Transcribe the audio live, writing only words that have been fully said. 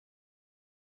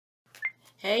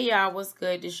Hey y'all, what's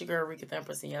good? This your girl Rika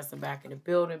Thumperson. Yes, I'm back in the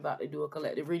building, about to do a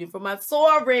collective reading for my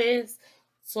Taurus.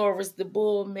 Taurus the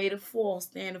bull made a fall.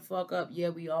 Stand the fuck up. Yeah,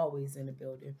 we always in the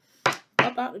building.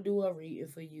 I'm about to do a reading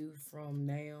for you from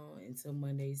now until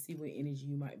Monday. See what energy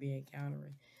you might be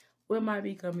encountering. What might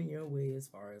be coming your way as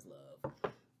far as love.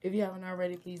 If you haven't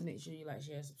already, please make sure you like,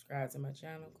 share, subscribe to my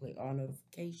channel. Click all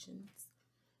notifications.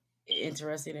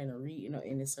 Interested in a reading or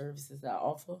any services I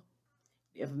offer.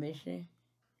 The information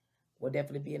will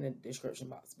definitely be in the description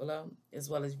box below, as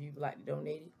well as if you would like to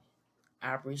donate it.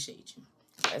 I appreciate you.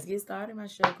 Let's get started, my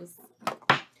suckers.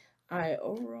 All right,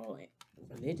 overall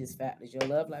religious factors. Your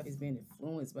love life is being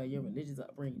influenced by your religious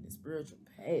upbringing, the spiritual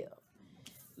path.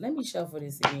 Let me shuffle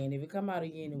this again. If it come out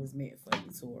again, it was meant for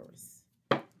you, Taurus.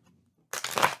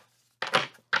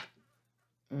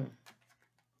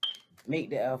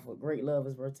 Make the effort. Great love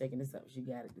is worth taking. This up. You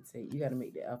got it to take. You got to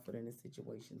make the effort in this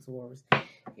situation, Taurus.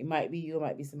 It might be you. It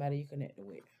might be somebody you connected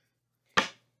with.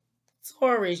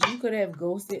 Taurus, you could have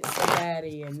ghosted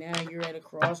somebody and now you're at a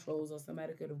crossroads, or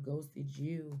somebody could have ghosted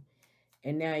you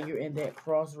and now you're in that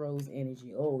crossroads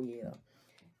energy. Oh,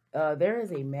 yeah. There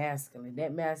is a masculine.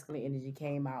 That masculine energy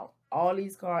came out. All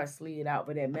these cards slid out,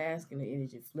 but that masculine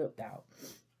energy flipped out.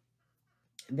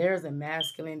 There's a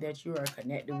masculine that you are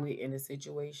connected with in a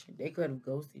situation. They could have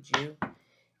ghosted you,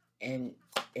 and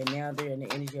now they're in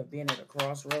the energy of being at a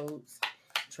crossroads,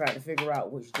 trying to figure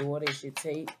out which door they should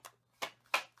take,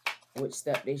 which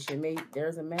step they should make.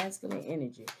 There's a masculine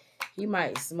energy. He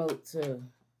might smoke too.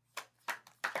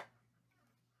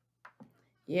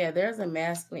 Yeah, there's a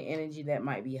masculine energy that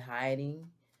might be hiding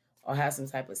or have some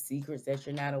type of secrets that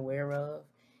you're not aware of.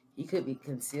 He could be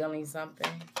concealing something.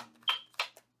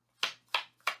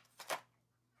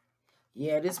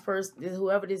 Yeah, this person,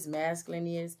 whoever this masculine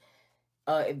is,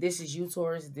 if this is you,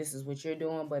 Taurus, this is what you're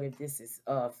doing. But if this is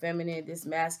feminine, this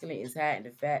masculine is hiding the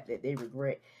fact that they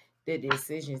regret the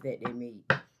decisions that they made.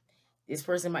 This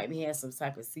person might be having some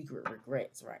type of secret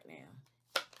regrets right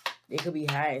now. They could be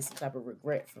hiding some type of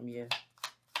regret from you.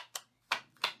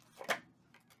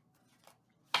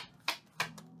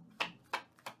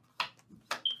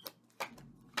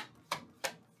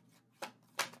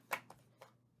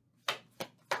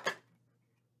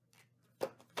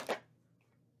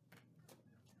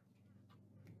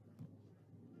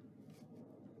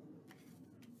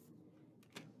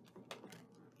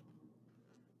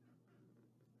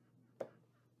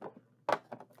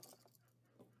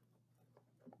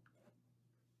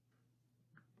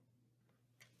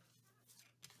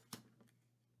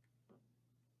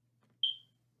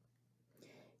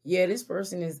 Yeah, this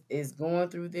person is going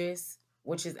through this,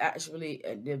 which is actually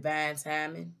a divine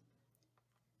timing.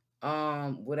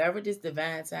 Whatever this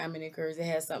divine timing occurs, it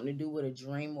has something to do with a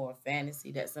dream or a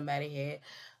fantasy that somebody had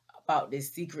about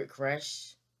this secret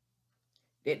crush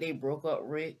that they broke up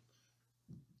with.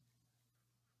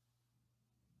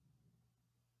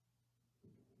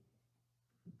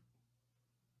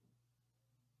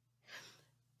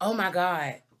 Oh my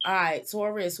God. All right,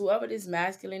 Taurus, whoever this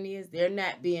masculine is, they're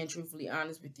not being truthfully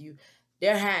honest with you.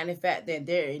 They're hiding the fact that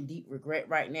they're in deep regret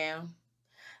right now.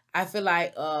 I feel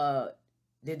like the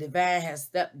divine has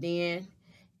stepped in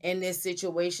this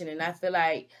situation, and I feel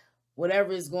like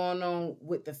whatever is going on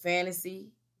with the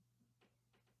fantasy,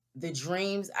 the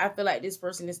dreams, I feel like this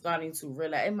person is starting to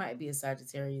realize, it might be a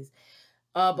Sagittarius,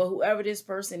 but whoever this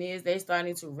person is, they're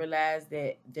starting to realize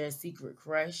that their secret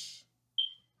crush.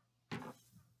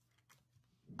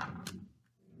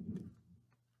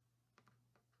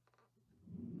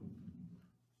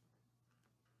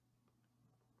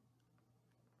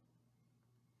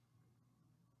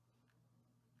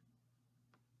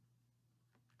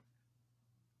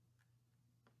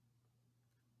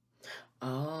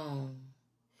 Oh,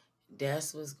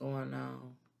 that's what's going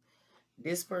on.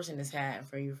 This person is hiding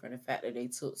from you from the fact that they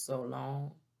took so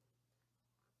long,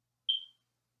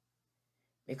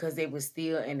 because they were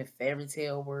still in the fairy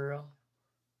tale world,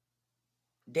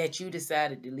 that you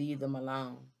decided to leave them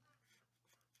alone.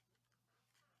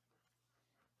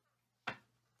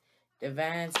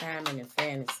 Divine timing and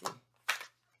fantasy.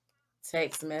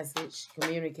 Text message,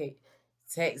 communicate.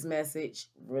 Text message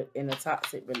in a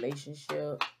toxic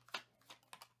relationship,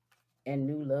 and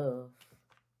new love.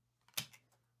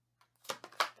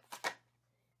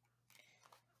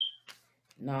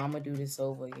 No, I'm going to do this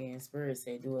over again. Spirit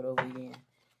say do it over again.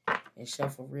 And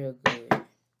shuffle real good.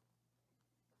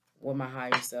 With my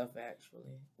higher self,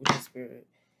 actually. With the spirit.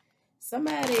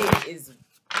 Somebody is...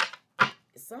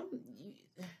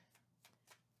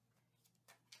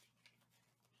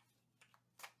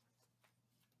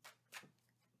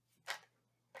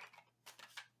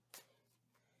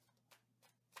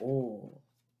 Oh.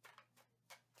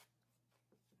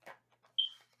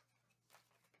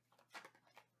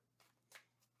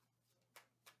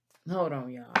 Hold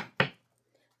on, y'all.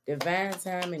 Divine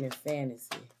timing and fantasy.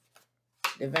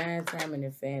 Divine timing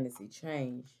and fantasy.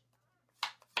 Change.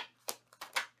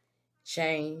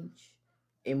 Change.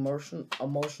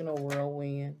 Emotional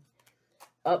whirlwind.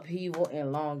 Upheaval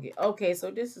and longing. Okay, so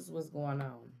this is what's going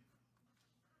on.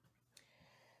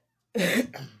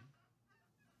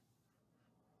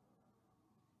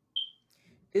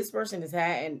 This person is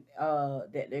hiding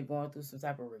that they're going through some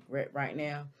type of regret right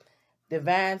now.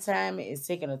 Divine timing is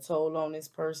taking a toll on this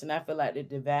person. I feel like the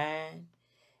divine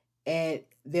and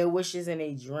their wishes and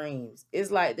their dreams.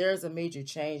 It's like there's a major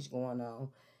change going on.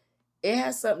 It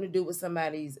has something to do with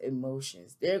somebody's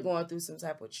emotions. They're going through some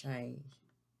type of change.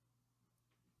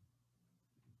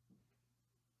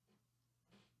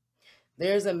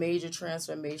 There's a major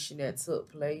transformation that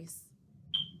took place,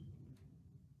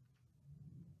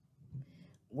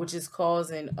 which is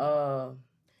causing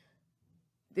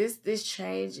this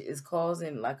change is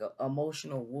causing like a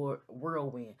emotional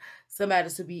whirlwind. Somebody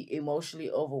to be emotionally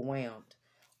overwhelmed,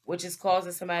 which is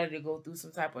causing somebody to go through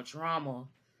some type of trauma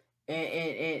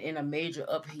and a major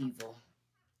upheaval.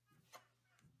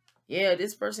 Yeah,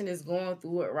 this person is going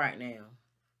through it right now.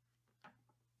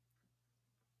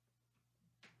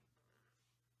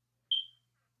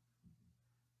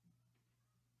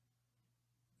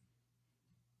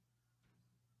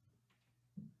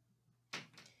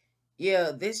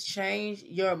 Yeah, this change,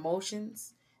 your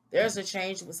emotions, there's a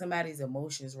change with somebody's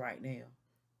emotions right now.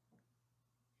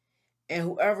 And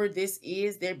whoever this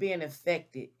is, they're being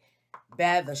affected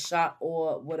by the shock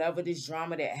or whatever this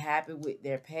drama that happened with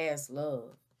their past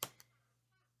love.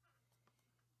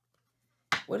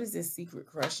 What is this secret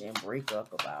crush and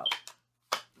breakup about?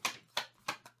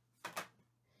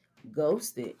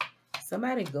 Ghosted.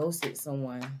 Somebody ghosted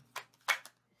someone.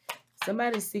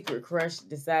 Somebody's secret crush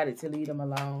decided to leave them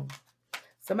alone.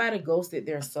 Somebody ghosted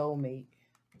their soulmate.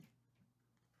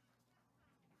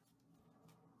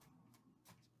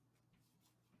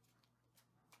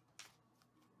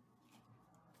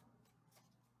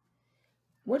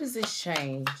 What is this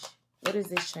change? What is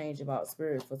this change about,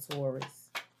 Spirit, for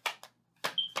Taurus?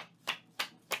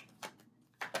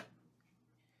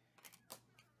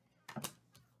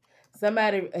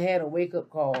 Somebody had a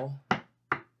wake-up call.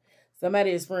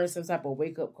 Somebody experienced some type of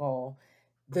wake-up call.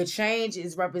 The change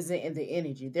is representing the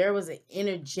energy. There was an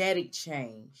energetic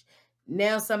change.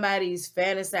 Now somebody's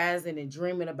fantasizing and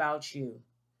dreaming about you.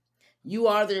 You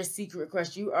are their secret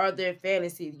crush. You are their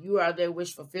fantasy. You are their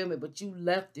wish fulfillment. But you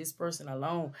left this person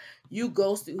alone. You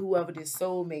ghosted whoever this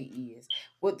soulmate is.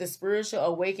 With the spiritual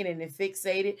awakening and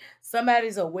fixated,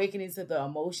 somebody's awakening to the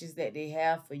emotions that they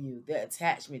have for you, the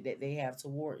attachment that they have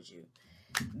towards you.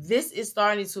 This is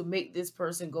starting to make this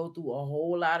person go through a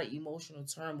whole lot of emotional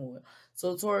turmoil.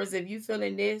 So Taurus, if you're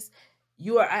feeling this,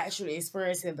 you are actually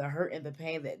experiencing the hurt and the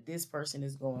pain that this person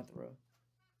is going through.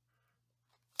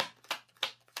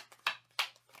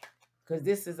 Because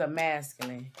this is a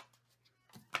masculine.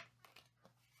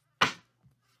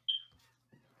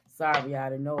 Sorry, y'all,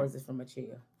 the noise is from a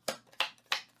chair.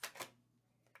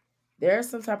 There's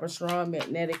some type of strong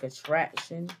magnetic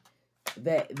attraction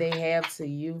that they have to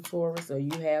you, Taurus, or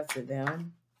you have to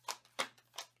them.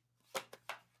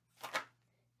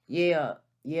 Yeah,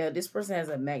 this person has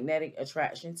a magnetic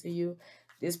attraction to you.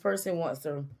 This person wants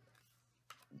to...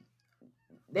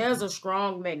 There's a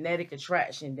strong magnetic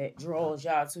attraction that draws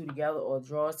y'all two together or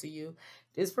draws to you.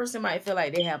 This person might feel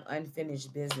like they have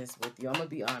unfinished business with you. I'm going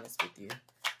to be honest with you.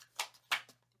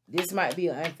 This might be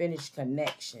an unfinished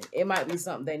connection. It might be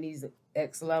something that needs an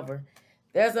ex-lover.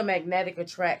 There's a magnetic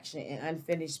attraction and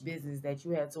unfinished business that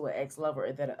you have to an ex-lover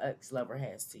or that an ex-lover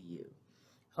has to you.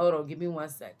 Hold on, give me 1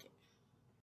 second.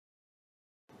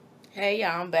 Hey,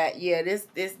 y'all, I'm back. Yeah, this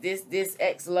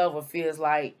ex-lover feels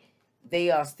like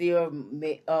they are still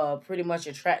pretty much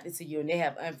attracted to you and they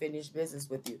have unfinished business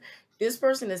with you. This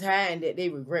person is hiding that they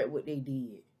regret what they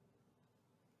did.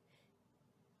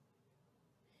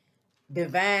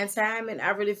 Divine timing, I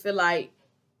really feel like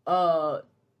that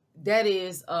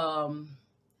is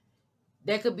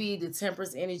that could be the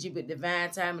Temperance energy, but divine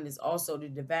timing is also the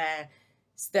divine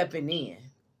stepping in.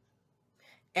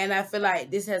 And I feel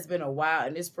like this has been a while,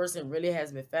 and this person really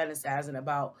has been fantasizing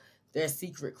about their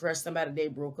secret crush, somebody they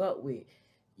broke up with.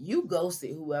 You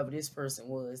ghosted whoever this person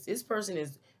was. This person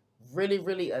is really,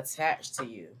 really attached to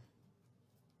you.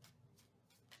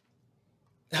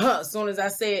 As soon as I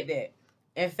said that,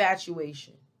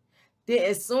 infatuation.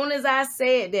 As soon as I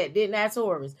said that, didn't I,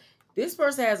 Taurus? This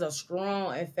person has a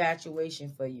strong infatuation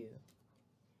for you,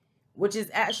 which is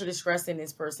actually stressing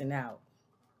this person out.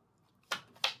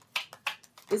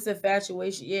 It's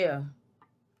infatuation, yeah.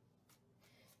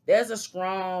 There's a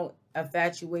strong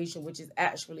infatuation, which is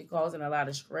actually causing a lot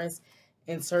of stress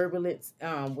and turbulence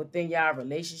within y'all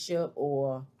relationship.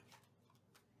 Or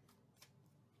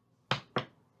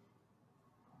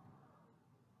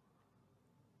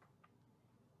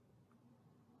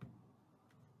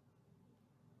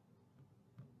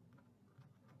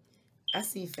I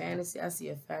see fantasy, I see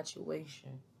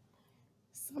infatuation.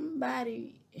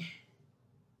 Somebody,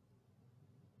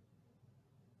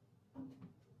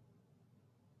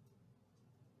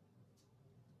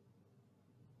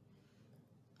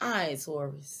 all right,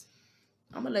 Taurus,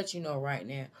 I'm gonna let you know right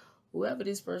now, whoever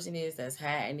this person is that's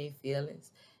hiding their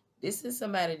feelings, this is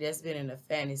somebody that's been in the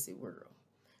fantasy world.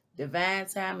 Divine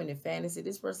time in the fantasy,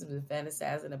 this person's been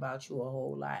fantasizing about you a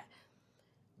whole lot.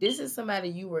 This is somebody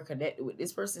you were connected with.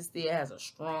 This person still has a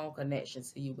strong connection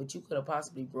to you, but you could have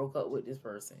possibly broke up with this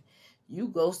person. You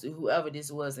ghosted whoever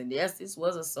this was, and yes, this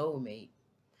was a soulmate.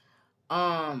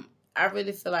 I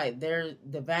really feel like their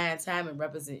divine timing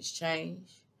represents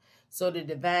change. So the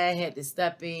divine had to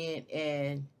step in,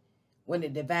 and when the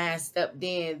divine stepped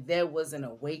in, there was an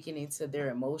awakening to their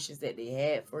emotions that they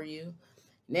had for you.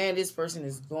 Now this person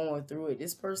is going through it.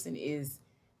 This person is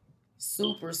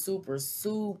super, super,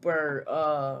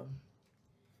 super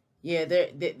yeah,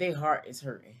 their heart is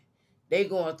hurting. They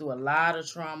going through a lot of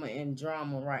trauma and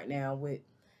drama right now with,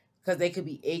 because they could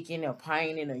be aching or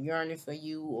pining or yearning for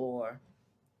you, or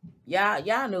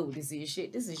y'all know what this is.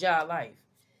 Shit, this is y'all life.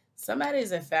 Somebody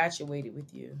is infatuated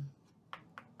with you.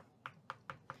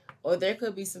 Or there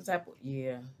could be some type of,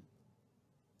 yeah.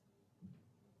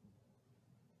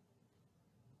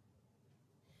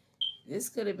 This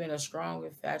could have been a strong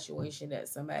infatuation that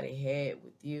somebody had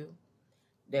with you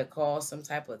that caused some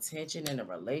type of tension in a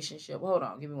relationship. Hold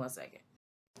on, give me 1 second.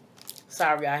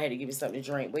 Sorry, I had to give you something to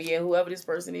drink. But yeah, whoever this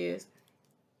person is,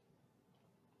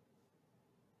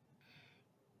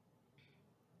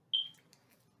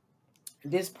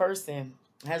 this person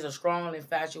has a strong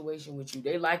infatuation with you.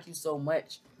 They like you so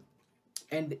much,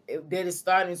 and that is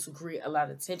starting to create a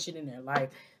lot of tension in their life.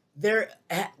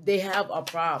 They have a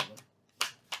problem.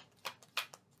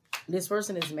 This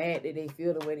person is mad that they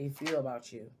feel the way they feel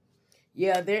about you.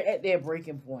 Yeah, they're at their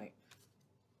breaking point.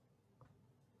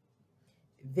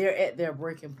 They're at their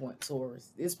breaking point,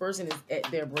 Taurus. This person is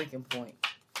at their breaking point.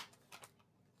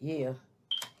 Yeah.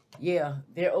 Yeah,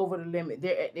 they're over the limit.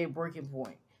 They're at their breaking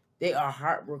point. They are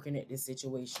heartbroken at this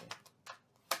situation.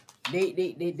 They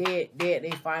at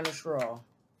their final straw.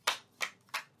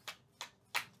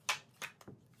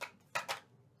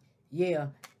 Yeah,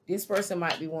 this person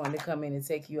might be wanting to come in and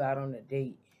take you out on a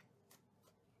date.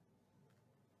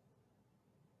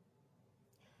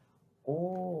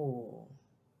 Oh.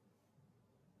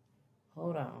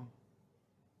 Hold on.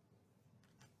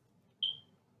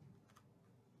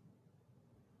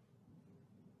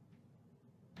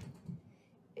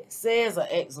 It says an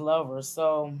ex-lover.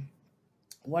 So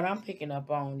what I'm picking up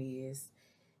on is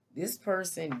this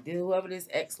person, whoever this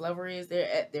ex-lover is, they're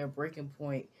at their breaking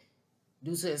point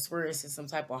due to experiencing some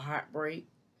type of heartbreak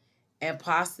and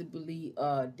possibly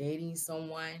dating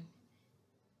someone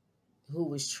who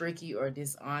was tricky or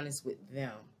dishonest with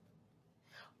them.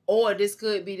 Or this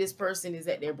could be this person is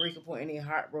at their breaking point and they're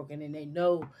heartbroken and they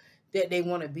know that they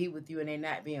want to be with you and they're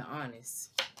not being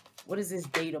honest. What is this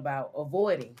date about?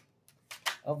 Avoiding.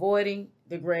 Avoiding,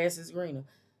 the grass is greener.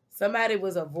 Somebody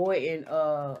was avoiding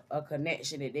a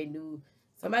connection that they knew.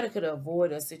 Somebody could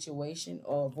avoid a situation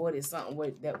or avoided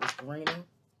something that was greener.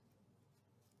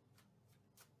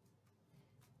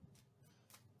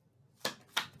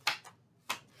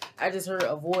 I just heard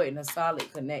avoiding a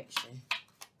solid connection.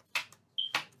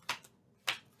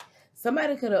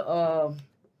 Somebody could have,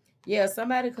 yeah,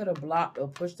 somebody could have blocked or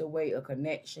pushed away a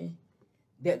connection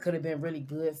that could have been really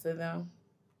good for them.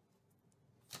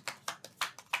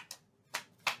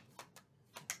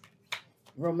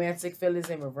 Romantic feelings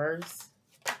in reverse.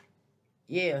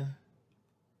 Yeah.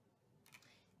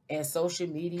 And social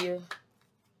media.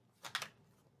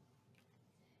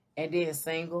 And then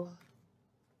single.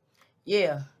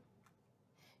 Yeah.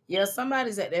 Yeah,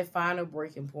 somebody's at their final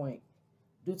breaking point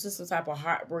due to some type of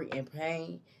heartbreak and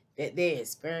pain that they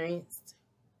experienced.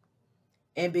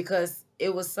 And because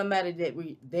it was somebody that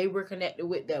they were connected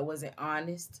with that wasn't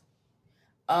honest.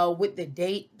 With the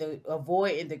date, the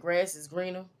avoid and the grass is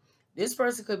greener. This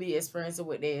person could be experiencing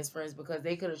what they experienced because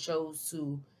they could have chose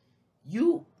to,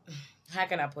 how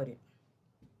can I put it?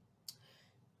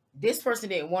 This person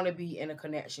didn't want to be in a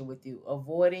connection with you.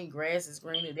 Avoiding grass is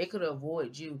greener. They could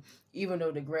avoid you, even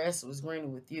though the grass was greener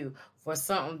with you, for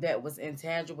something that was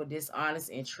intangible, dishonest,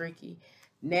 and tricky.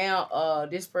 Now,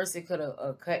 this person could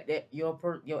have cut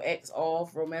your ex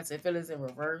off, romantic feelings in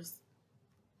reverse.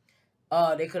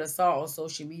 They could have saw on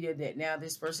social media that now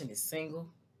this person is single.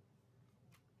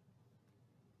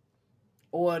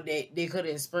 Or they could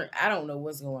have experienced, I don't know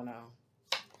what's going on.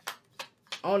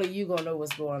 Only you gonna know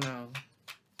what's going on.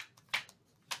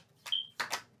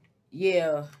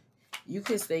 Yeah, you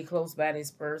could stay close by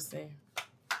this person.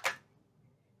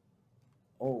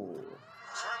 Oh.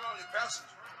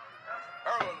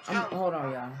 Hold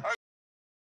on, y'all.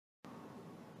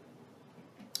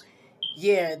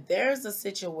 Yeah, there's a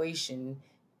situation.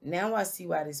 Now I see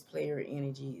why this player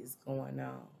energy is going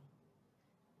on.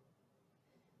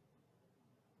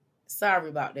 Sorry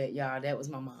about that, y'all. That was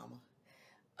my mama.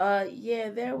 Yeah,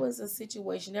 there was a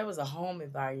situation. There was a home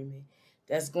environment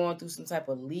that's going through some type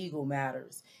of legal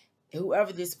matters.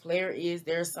 Whoever this player is,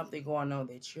 there's something going on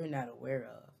that you're not aware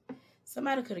of.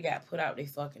 Somebody could have got put out their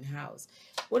fucking house.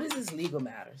 What is this legal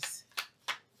matters?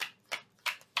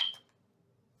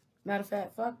 Matter of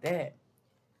fact, fuck that.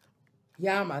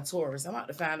 Y'all my Taurus. I'm about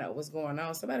to find out what's going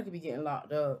on. Somebody could be getting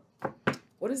locked up.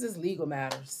 What is this legal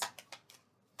matters?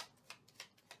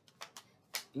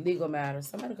 Legal matters.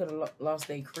 Somebody could have lost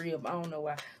their crib. I don't know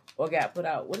why. Or got put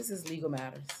out. What is this legal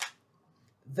matters?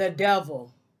 The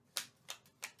devil.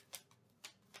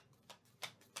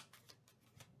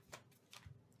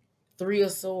 Three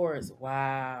of Swords.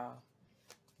 Wow.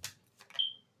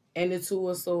 And the Two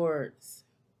of Swords.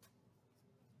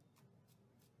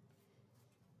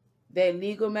 That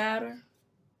legal matter.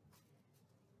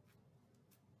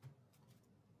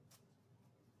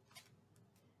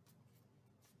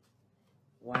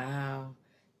 Wow.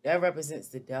 That represents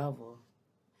the devil.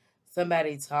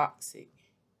 Somebody toxic.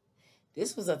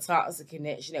 This was a toxic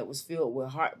connection that was filled with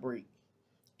heartbreak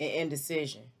and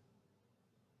indecision.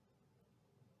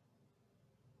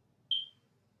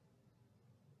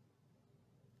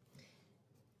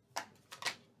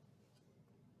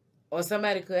 Or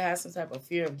somebody could have some type of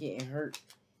fear of getting hurt.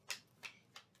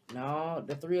 No,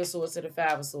 the Three of Swords to the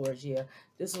Five of Swords. Yeah,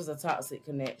 this was a toxic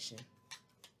connection.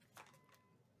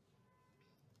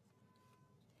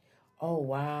 Oh,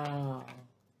 wow.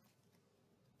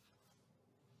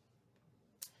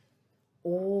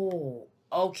 Oh,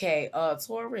 okay.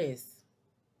 Taurus.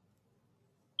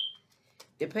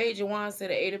 The Page of Wands to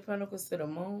the Eight of Pentacles to the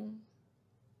Moon.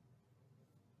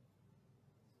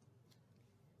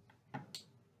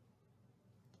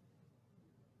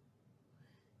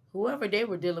 Whoever they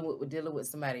were dealing with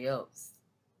somebody else.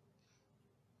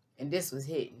 And this was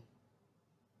hitting.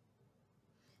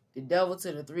 The Devil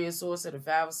to the Three of Swords to the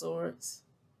Five of Swords.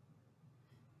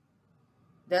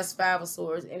 That's Five of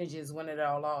Swords. Energy is one at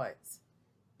all odds.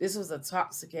 This was a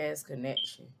toxic ass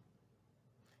connection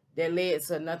that led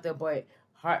to nothing but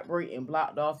heartbreak and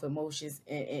blocked off emotions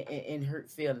and hurt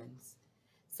feelings.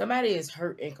 Somebody is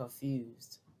hurt and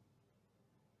confused.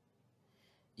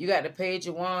 You got the Page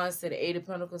of Wands to the Eight of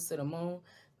Pentacles to the Moon.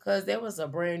 Because there was a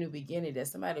brand new beginning that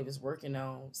somebody was working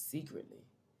on secretly.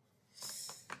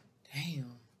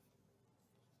 Damn.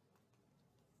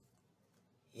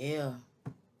 Yeah.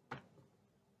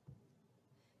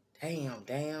 Damn,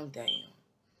 damn,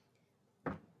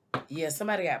 damn. Yeah,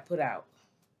 somebody got put out.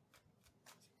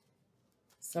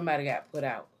 Somebody got put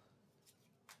out.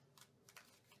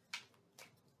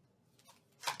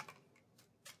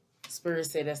 Spirit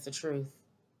said that's the truth.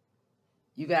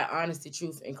 You got honesty,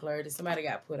 truth, and clarity. Somebody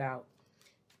got put out.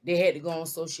 They had to go on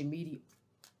social media.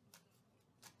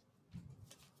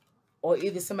 Or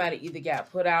either somebody got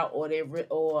put out or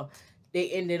they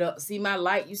ended up. See my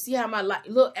light? You see how my light...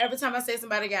 Look, every time I say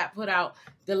somebody got put out,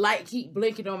 the light keep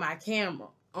blinking on my camera,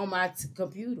 on my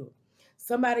computer.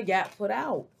 Somebody got put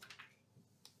out.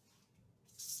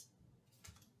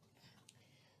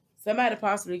 Somebody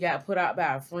possibly got put out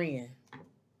by a friend.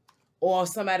 Or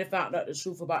somebody found out the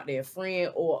truth about their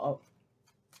friend or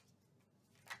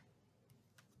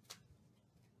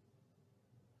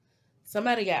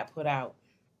somebody got put out.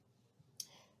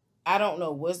 I don't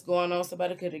know what's going on.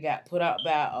 Somebody could have got put out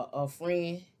by a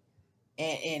friend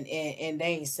and they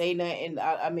ain't say nothing.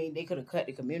 I mean, they could have cut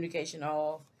the communication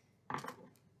off.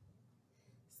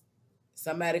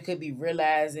 Somebody could be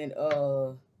realizing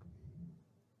the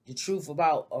truth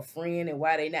about a friend and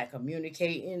why they not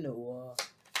communicating, or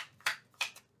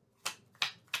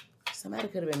somebody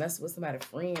could have been messing with somebody's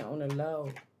friend on the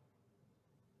low.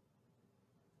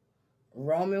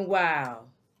 Roaming wild.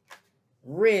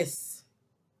 Risk.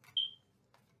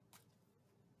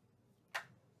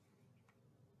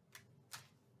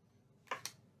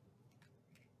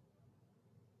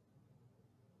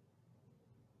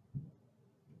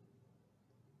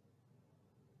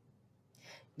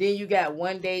 Then you got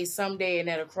one day, someday, and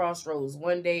at a crossroads.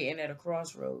 One day and at a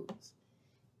crossroads.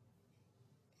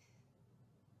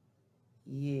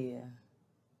 Yeah.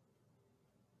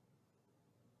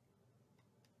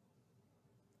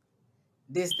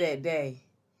 this, that day.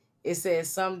 It says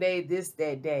someday, this,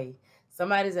 that day.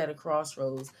 Somebody's at a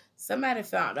crossroads. Somebody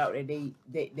found out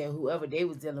that whoever they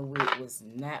was dealing with was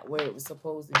not where it was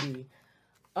supposed to be.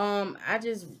 I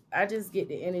just get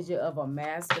the energy of a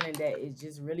masculine that is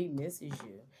just really misses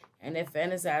you. And they're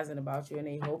fantasizing about you and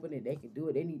they hoping that they can do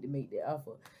it. They need to make the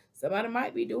effort. Somebody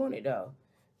might be doing it though.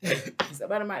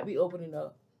 Somebody might be opening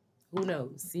up. Who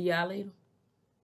knows? See y'all later.